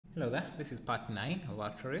Hello there, this is part 9 of our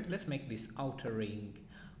tutorial. Let's make this outer ring,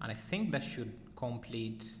 and I think that should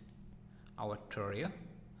complete our tutorial.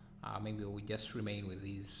 Maybe we just remain with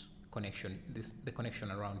the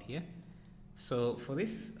connection around here. So for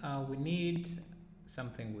this we need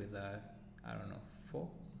something with I don't know, 4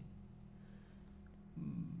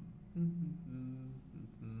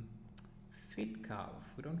 fit curve.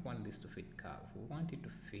 We don't want this to fit curve, we want it to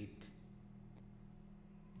fit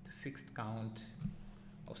the fixed count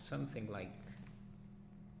of something like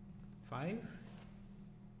 5,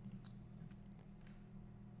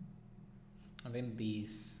 and then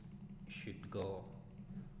these should go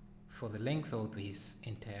for the length of this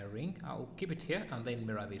entire ring. I'll keep it here and then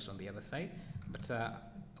mirror this on the other side, but I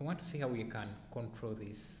want to see how we can control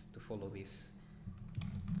this to follow this.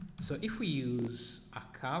 So if we use a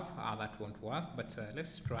curve, that won't work, but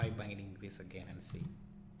let's try binding this again and see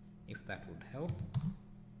if that would help.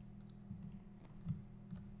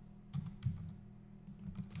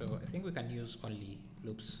 So I think we can use only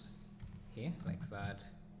loops here, like that.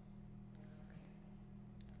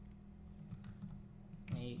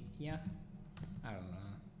 Yeah, I don't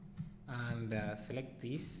know. And select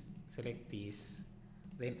this,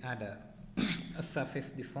 then add a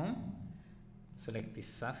surface deform. Select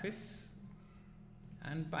this surface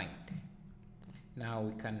and bind. Now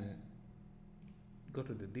we can go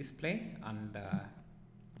to the display and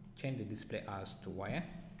change the display as to wire.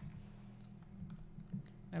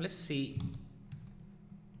 Now let's see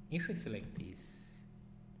if I select this,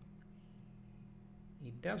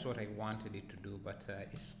 it does what I wanted it to do, but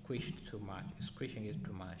it's squished too much. It's squishing it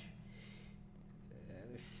too much.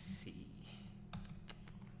 Let's see.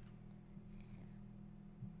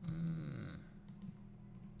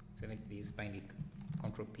 Select this, bind it,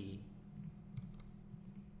 Control P.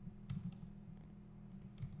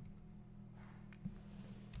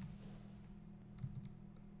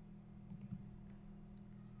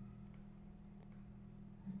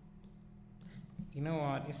 You know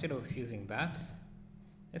what, instead of using that,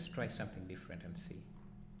 let's try something different and see.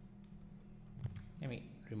 Let me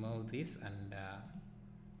remove this and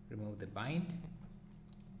remove the bind.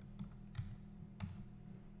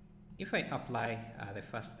 If I apply the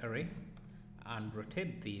first array and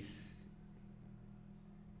rotate this,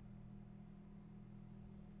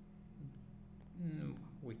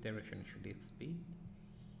 which direction should it be?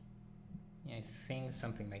 Yeah, I think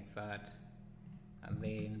something like that, and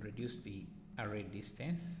then reduce the array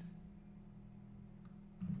distance.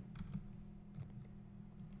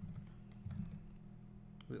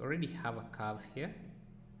 We already have a curve here,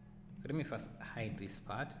 so let me first hide this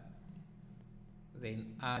part,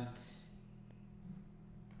 then add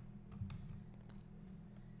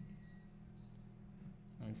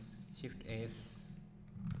and Shift S,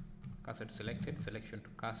 cursor selected, selection to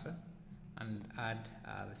cursor, and add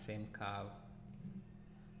the same curve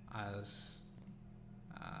as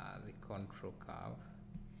the control curve.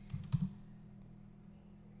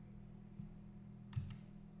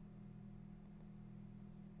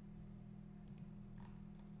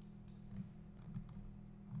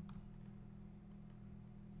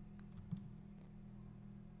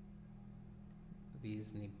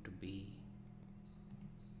 These need to be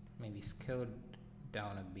maybe scaled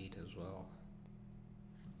down a bit as well.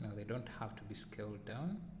 No, they don't have to be scaled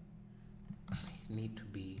down. They need to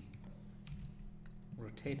be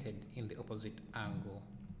rotated in the opposite angle,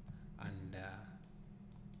 and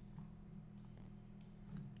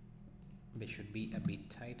they should be a bit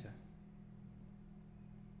tighter.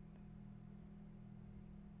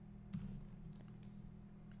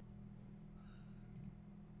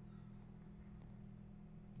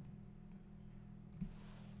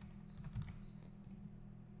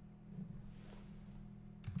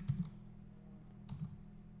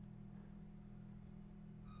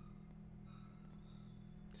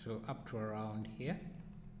 So up to around here,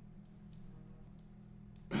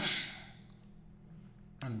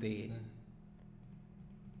 and then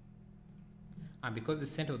because the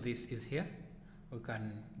center of this is here, we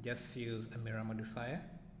can just use a mirror modifier.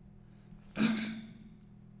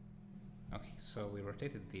 Okay, so we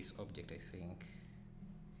rotated this object, I think.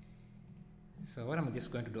 So what I'm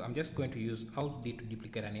just going to do, I'm just going to use Alt D to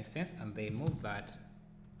duplicate an instance and then move that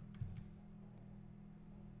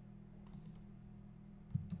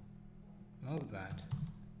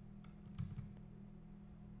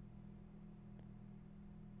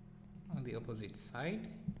on the opposite side,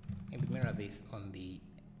 and mirror this on the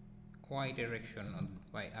Y direction on the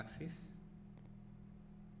Y axis.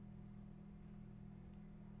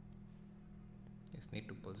 Just need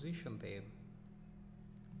to position them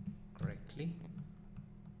correctly,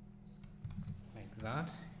 like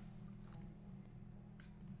that.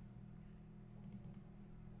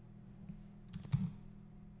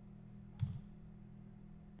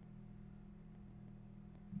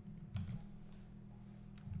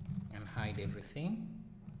 everything.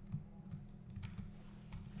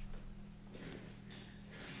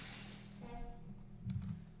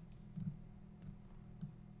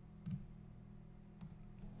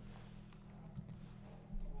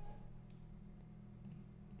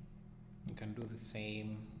 You can do the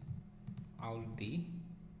same Alt D.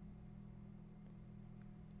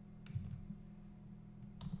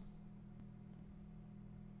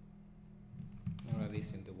 Mirror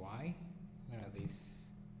this in the Y, mirror this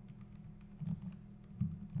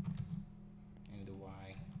in the Y.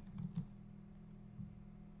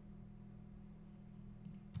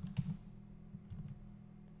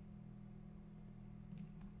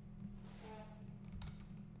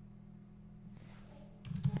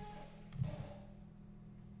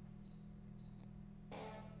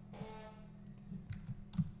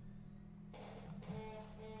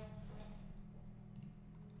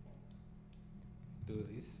 Do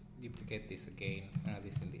this, duplicate this again,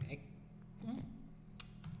 this in the X,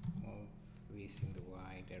 move this in the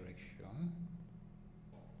Y direction,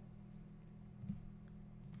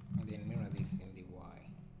 and then mirror this in the Y.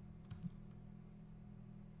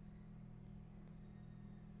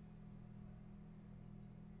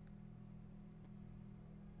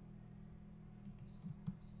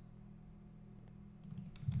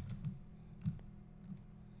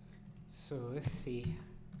 So let's see.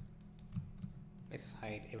 Let's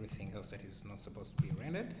hide everything else that is not supposed to be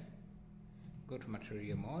rendered. Go to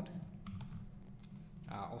material mode.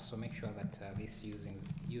 Also make sure that this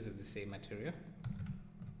uses the same material.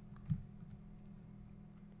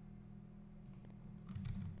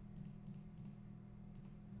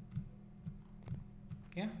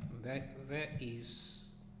 Yeah, there is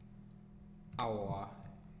our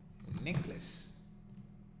necklace.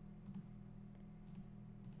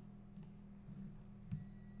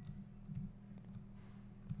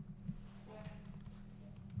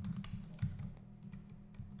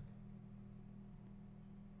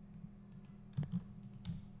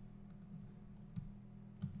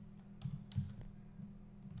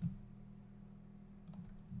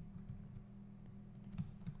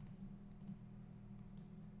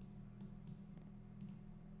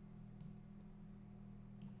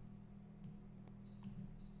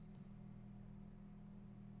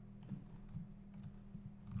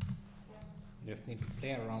 Just need to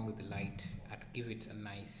play around with the light to give it a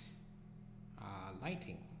nice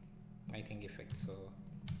lighting effect. So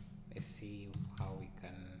let's see how we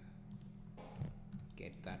can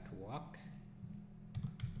get that to work.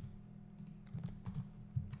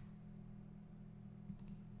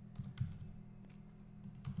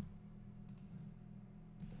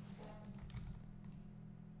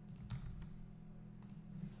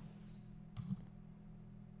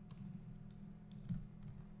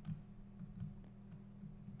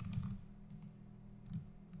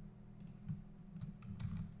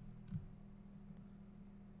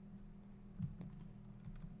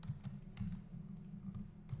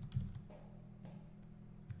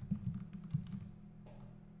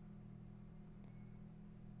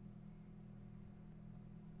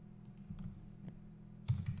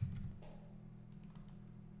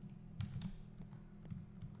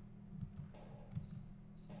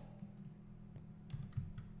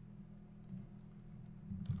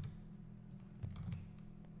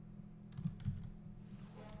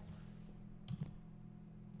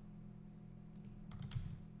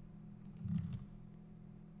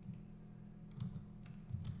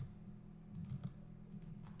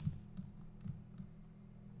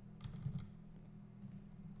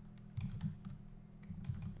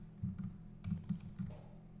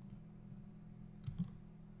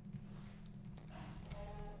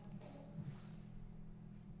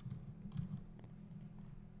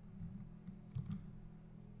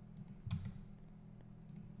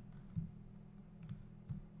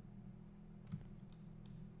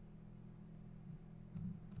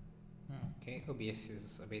 Okay, OBS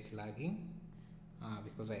is a bit lagging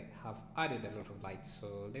because I have added a lot of light.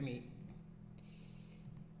 So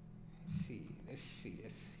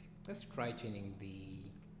let's try changing the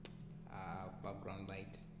background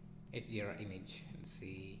light HDR image and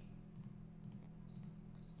see.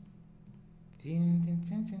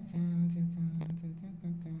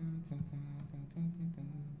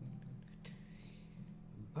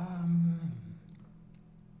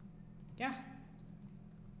 Yeah,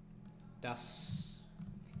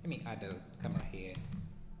 let me add a camera here.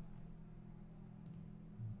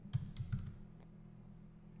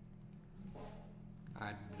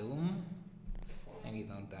 Add bloom, maybe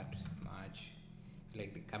not that much.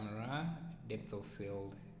 Select the camera, depth of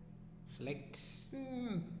field, select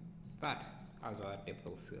that as our depth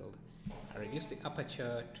of field. I reduce the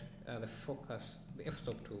aperture the focus, the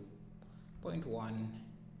f-stop to 0.1.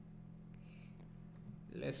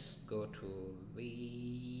 Let's go to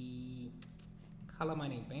the color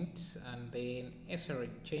management and then SRA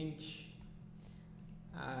change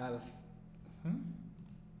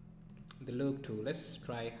the look to, let's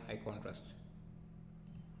try high contrast,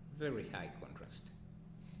 very high contrast.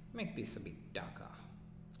 Make this a bit darker.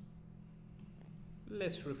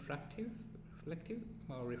 Less reflective,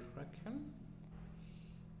 more refraction.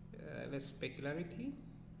 Less specularity.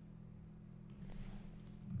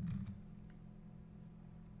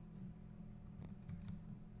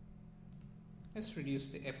 Let's reduce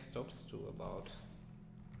the f-stops to about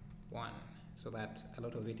 1 so that a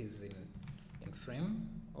lot of it is in frame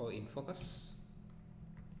or in focus.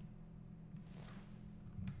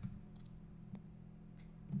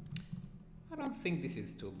 I don't think this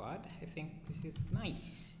is too bad. I think this is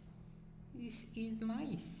nice. This is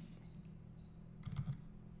nice.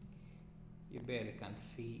 You barely can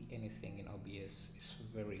see anything in OBS. It's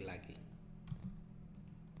very laggy.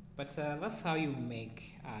 But that's how you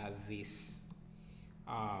make this.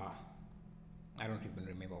 I don't even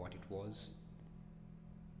remember what it was.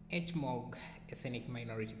 Hmong ethnic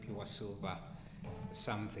minority pure silver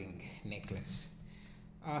something necklace.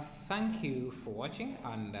 Thank you for watching,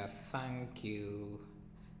 and thank you.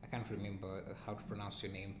 I can't remember how to pronounce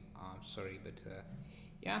your name. I'm sorry, but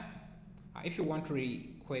yeah. If you want to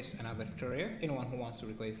request another tutorial, anyone who wants to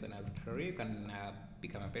request another tutorial, you can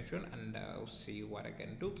become a patron, and I'll see what I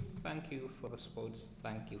can do. Thank you for the support.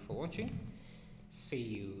 Thank you for watching. See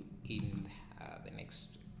you in the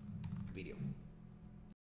next video.